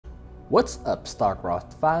What's up,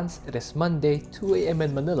 Starcraft fans? It is Monday, 2 AM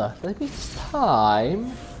in Manila. That means it's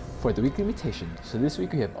time for the weekly mutation. So this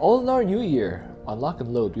week we have Ulnar New Year. On lock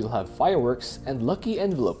and load, we'll have fireworks and lucky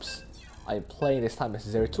envelopes. I am playing this time as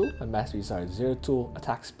Zero Tool. My masteries are Zero Tool,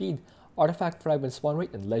 attack speed, artifact fragment spawn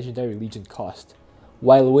rate, and legendary legion cost.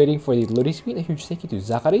 While waiting for the loading screen, a huge thank you to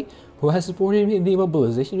Zachary, who has supported me in the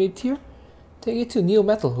mobilization rate tier. Thank you to Neo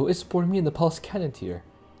Metal, who is supporting me in the pulse cannon tier.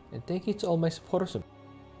 And thank you to all my supporters.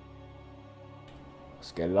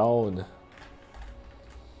 Let's get it on.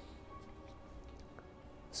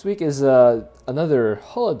 This week is another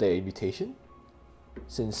holiday mutation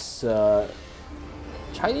since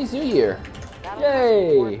Chinese New Year.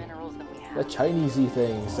 Yay! The Chinesey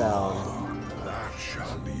thing sound. That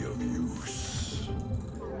shall be of use.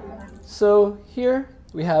 So here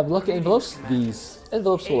we have lucky envelopes. These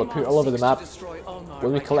envelopes will appear all over the map.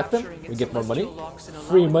 When we collect them, we get more money.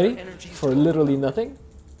 Free money for literally nothing.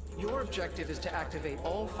 Your objective is to activate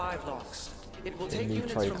all 5 locks. It will take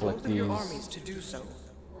units try to from collect both of your these. armies to do so.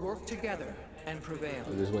 Work together and prevail.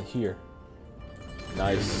 Oh, there's one here.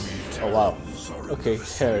 Nice. Oh wow. Okay,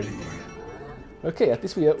 Herod. Okay, at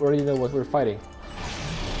least we already know what we're fighting.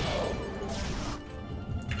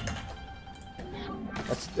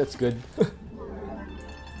 That's good.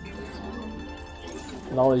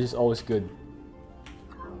 Knowledge is always good.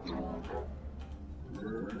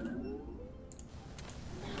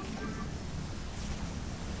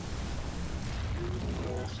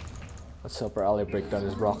 Let's help our ally break down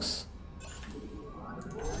his rocks.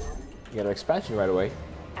 You got an expansion right away.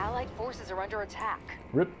 Allied forces are under attack.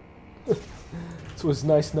 RIP. It was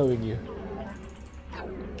nice knowing you.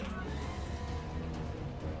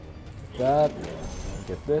 That.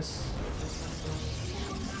 Get this.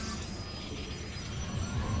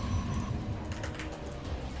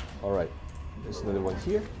 Alright. There's another one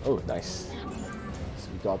here. Oh, nice. So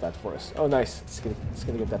we got that for us. Oh, nice. It's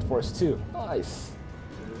gonna get that for us too. Nice.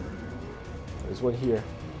 There's one here.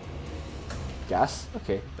 Gas?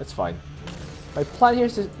 Okay, that's fine. My plan here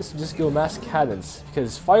is to just go mass cannons,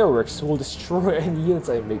 because fireworks will destroy any units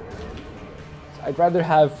I make. I'd rather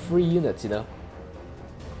have free units, you know?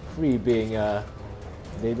 Free being,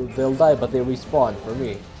 they'll die but they respawn for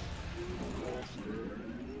me.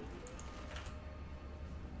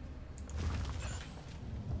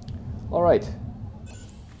 Alright.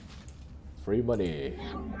 Free money.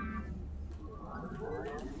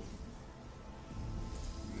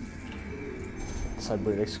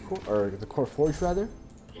 Cybernetics core, or the core forge rather.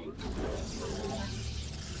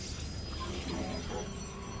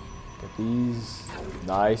 Get these.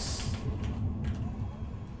 Nice.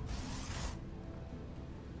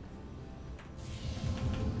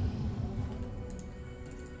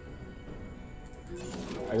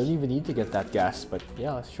 I don't even need to get that gas, but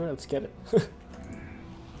yeah, sure, let's get it.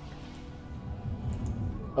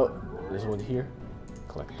 Oh, there's one here.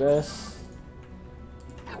 Collect this.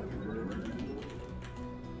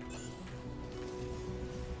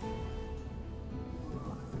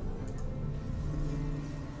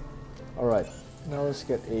 Alright, now let's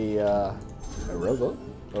get a rowboat,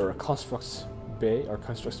 or a constructs bay, or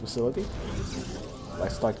constructs facility.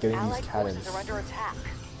 Let's start getting Allied these cannons. forces are under attack.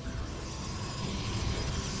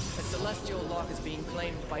 A celestial lock is being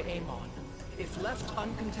claimed by Amon. If left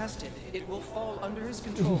uncontested, it will fall under his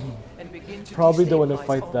control and begin to Probably don't want to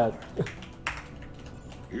destabilize fight that.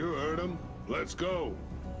 You heard him. Let's go.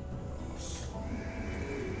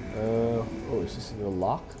 Oh, is this in the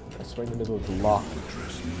lock? That's right in the middle of the lock.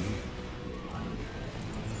 Trust me.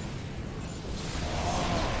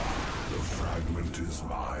 The fragment is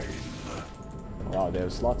mine. Wow, they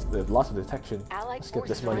have lots of detection. Allied Let's get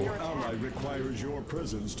this forces are money. under attack. Ally requires your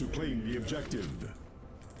presence to claim the objective.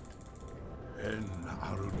 En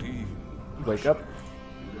Arudin. Blink up.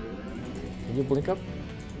 Can you blink up?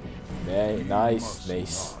 Hey, nice,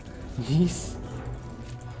 nice. Nice.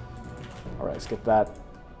 Alright, let's get that.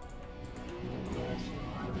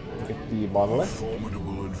 Get the monolith.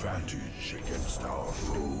 Formidable advantage against our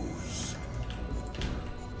foes.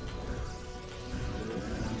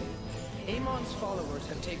 Amon's followers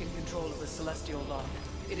have taken control of the celestial lock.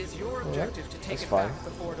 It is your objective to take that's it fine. back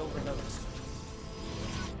before it overloads.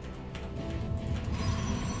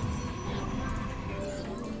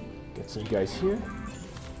 Get some guys here.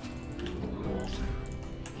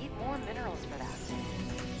 Need more minerals for that.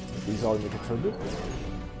 These all in the control loop.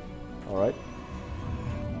 Alright.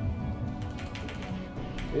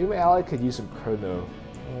 Maybe my ally could use some chrono.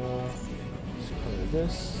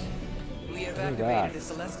 This. We have Look at activated that. the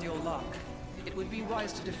celestial lock. It would be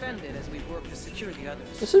wise to defend it as we work to secure the others.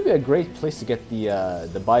 This would be a great place to get the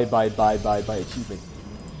buy achievement.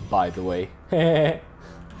 By the way.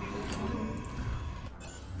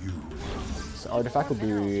 artifact will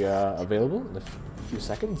be available in a few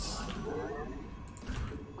seconds.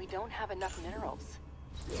 We don't have enough minerals.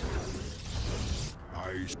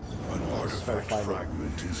 An artifact find it.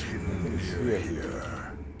 fragment is hidden near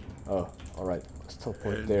here. Oh, alright. Let's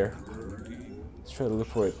teleport there. Let's try to look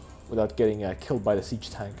for it without getting killed by the siege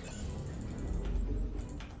tank.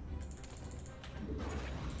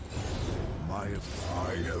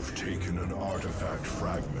 I have taken an artifact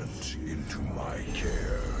fragment into my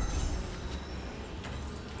care.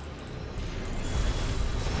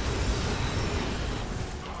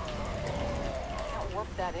 Can't warp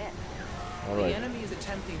that in. The Alright. enemy is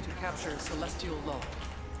attempting to capture Celestial Law.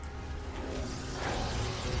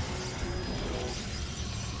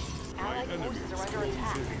 Allied forces are under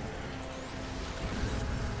attack. Can't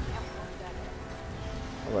warp that in.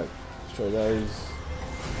 Alright. Let's try those.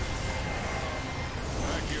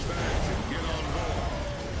 Pack your bags and get on board.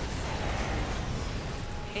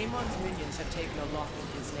 Amon's minions have taken a lock in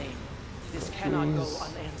his name. This cannot go Please.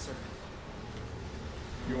 unanswered.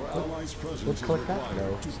 Your allies' presence Would is click that?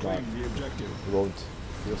 required No, to it's claim not. the objective. It won't.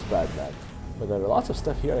 Feels bad, man. But there are lots of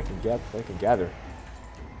stuff here I can gather.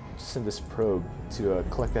 Just send this probe to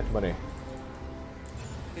collect that money.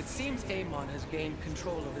 It seems Amon has gained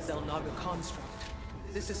control of his El Naga construct.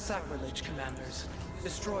 This is sacrilege, commanders.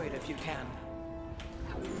 Destroy it if you can.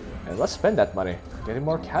 And let's spend that money. Getting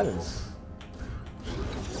more cannons.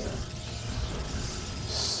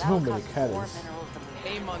 So That'll many cost more cannons. minerals than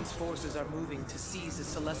we have. Amon's forces are moving to seize the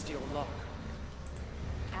Celestial Lock.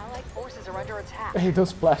 Allied forces are under attack. Hey, don't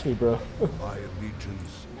splash me, bro. My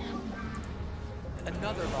allegiance.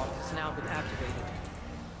 Another lock has now been activated.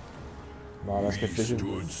 Come on, let's get We vision.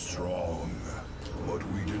 stood strong, but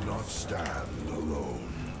we did not stand alone.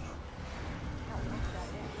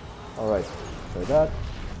 Alright, try that.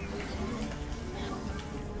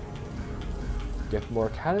 Get more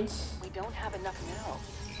cannons. We don't have enough minerals.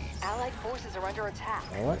 Allied forces are under attack.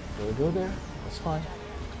 Alright, there we go there. That's fine.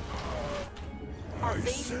 Our I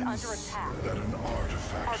base is under sense attack. that an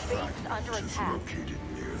artifact Our base is fragment under is attack. located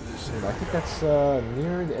near this I area. think that's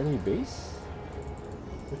near the enemy base?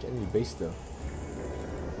 Which enemy base though?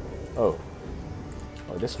 Oh.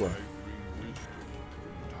 Oh, this one.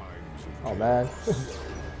 Oh man.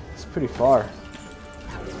 It's pretty far.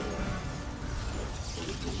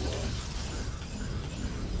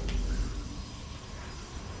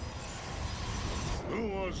 Who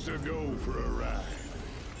wants to go for a ride?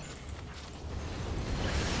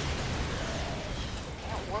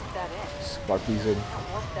 Can't warp that in. Spark these in. Can't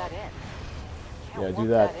warp that in. Can't Yeah, do warp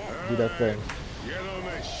that. in. Do that thing. Get on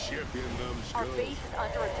that ship, you Our numbskulls. base is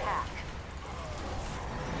under attack.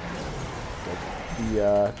 Get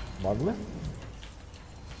the monolith.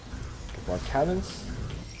 Get more cannons.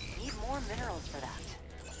 Need more minerals for that.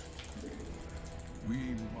 We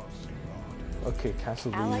must not Okay,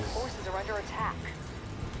 cancel Allied these. forces are under attack.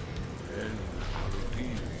 end our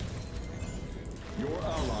deal. Your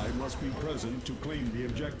ally must be present to claim the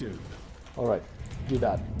objective. Alright, do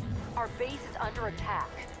that. Our base is under attack.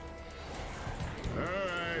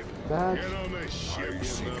 Alright, That. get on the ship, you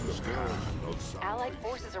numbskulls. Allied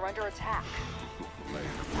forces are under attack.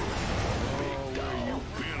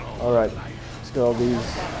 Alright, let's get all these. Our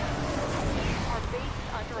base is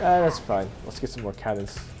under attack. That's fine. Let's get some more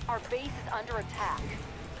cannons. Our base is under attack.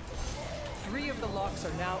 3 of the locks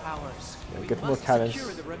are now ours. Yeah, We get more must cannons.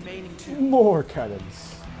 secure the remaining 2. More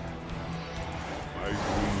cannons. I bring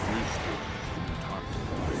wisdom taught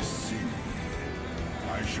by sea.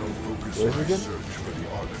 I shall focus Where is my it again? search for the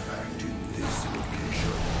artifact in this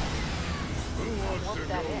location. Who wants Warp to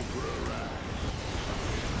that go in. for a ride?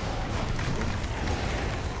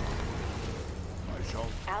 I shall.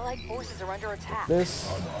 Allied forces are under attack. This.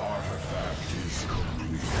 An artifact is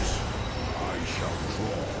complete. I shall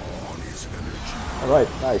draw on its energy. Alright,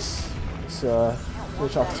 nice. Let's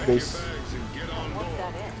finish off this base. Bags and get on Warp board.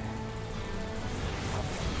 that in.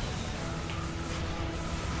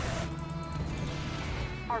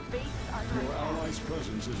 Our base is under Your attack. allies'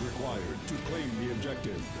 presence is required to claim the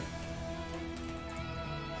objective.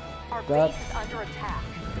 Our that. base is under attack.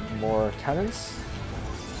 More cannons.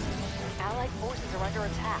 Allied forces are under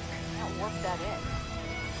attack. Can't warp that in.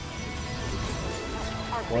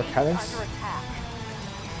 Our More base cannons? is under attack.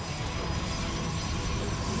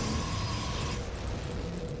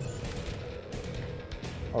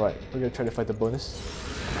 Alright, we're gonna try to fight the bonus.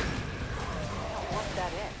 Can't warp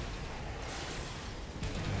that in.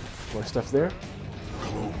 More stuff there.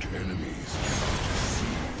 Cloaked enemies.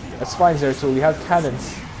 That's fine, Zeratul. We have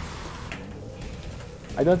cannons.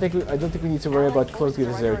 I don't think we need to worry about cloaking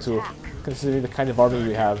Zeratul, considering the kind of army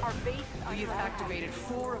we have. Our base is under We have activated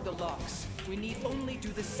 4 of the locks. We need only do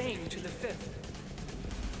the same to the 5th.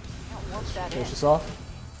 Can't warp that in. Finish this off.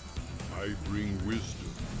 I bring wisdom.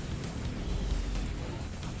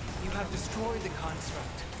 You have destroyed the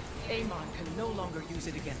construct. Amon can no longer use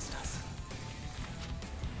it against us.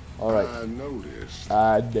 Alright. I noticed.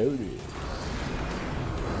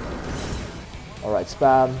 Alright,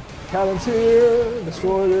 spam. Cannons here!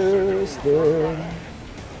 Destroy this thing!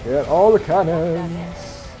 Get all the cannons!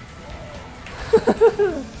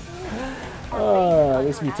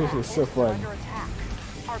 This mutation is so fun. Under attack.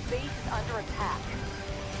 Our base is under attack.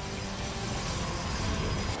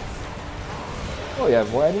 Oh, you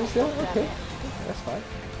have more enemies there? Okay. That's fine.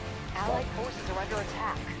 Allied forces are under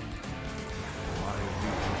attack.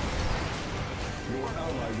 Your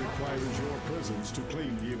ally requires your presence to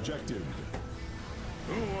claim the objective.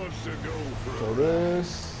 Who wants to go So first? this.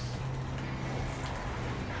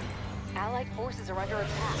 Allied forces are under attack.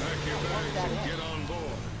 Pack your Can't warp bags that and in. get on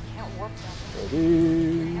board. Can't warp that. So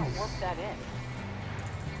these. Can't warp that in.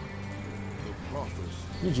 The prophecy.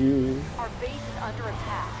 GG. Our base is under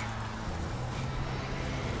attack.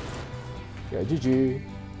 Yeah, GG.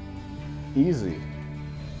 Easy.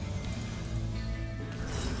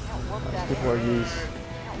 Can't warp that Get in. more of these.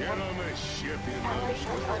 Get on the ship, you Allied know.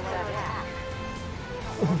 forces are under attack.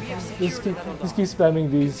 We have secured Just another lock. keep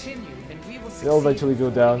spamming these. Continue, and we will They'll eventually go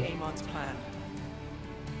succeed down. in Amon's plan.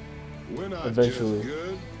 We're not Eventually. just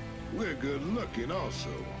good, we're good looking also.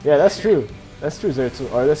 Yeah, that's true. That's true,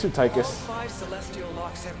 Zertu. Or that's true, All Tychus. 5 celestial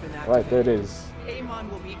locks have been activated. Right, there it is. Amon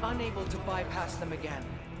will be unable to bypass them again.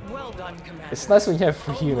 Well done, Commander. It's nice when you have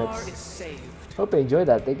free Ulnar units. is saved. Hope you enjoyed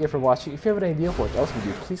that. Thank you for watching. If you have an idea for what else we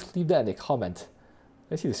do, please leave that in a comment.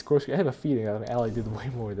 Let's see the score screen. I have a feeling that my ally did way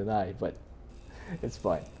more than I, but it's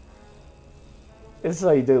fine. This is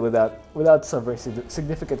how you do it without suffering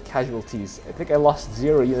significant casualties. I think I lost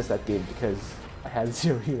 0 units that game because I had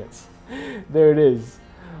 0 units. There it is.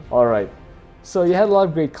 Alright. So you had a lot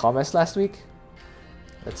of great comments last week.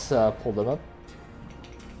 Let's pull them up.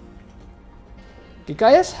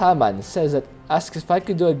 Gaius Haman says that asks if I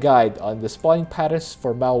could do a guide on the spawning patterns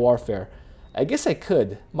for Mal Warfare. I guess I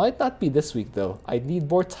could. Might not be this week though. I'd need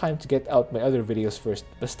more time to get out my other videos first.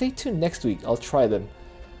 But stay tuned next week. I'll try them.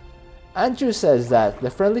 Andrew says that the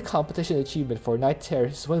friendly competition achievement for Night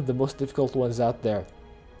Terrors is one of the most difficult ones out there.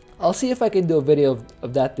 I'll see if I can do a video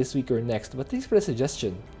of that this week or next, but thanks for the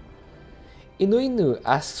suggestion. Inuinu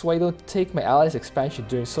asks why I don't take my allies expansion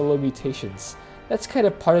during solo mutations. That's kind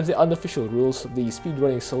of part of the unofficial rules of the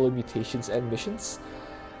speedrunning solo mutations and missions.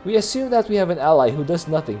 We assume that we have an ally who does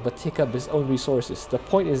nothing but take up his own resources. The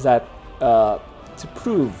point is that to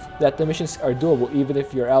prove that the missions are doable even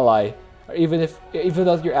if your ally or even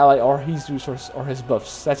though your ally or his resource or his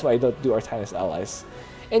buffs. That's why I don't do Artanis allies.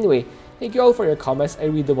 Anyway, thank you all for your comments. I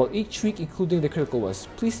read them all each week, including the critical ones.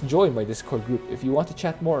 Please join my Discord group if you want to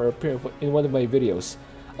chat more or appear in one of my videos.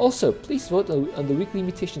 Also, please vote on the weekly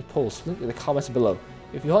mutation polls linked in the comments below.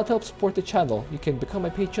 If you want to help support the channel, you can become a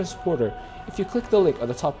Patreon supporter if you click the link on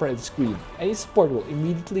the top right of the screen. Any support will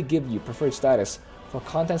immediately give you preferred status for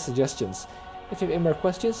content suggestions. If you have any more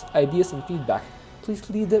questions, ideas, and feedback, please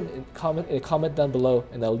leave them in a comment down below,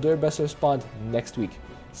 and I'll do our best to respond next week.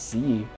 See you!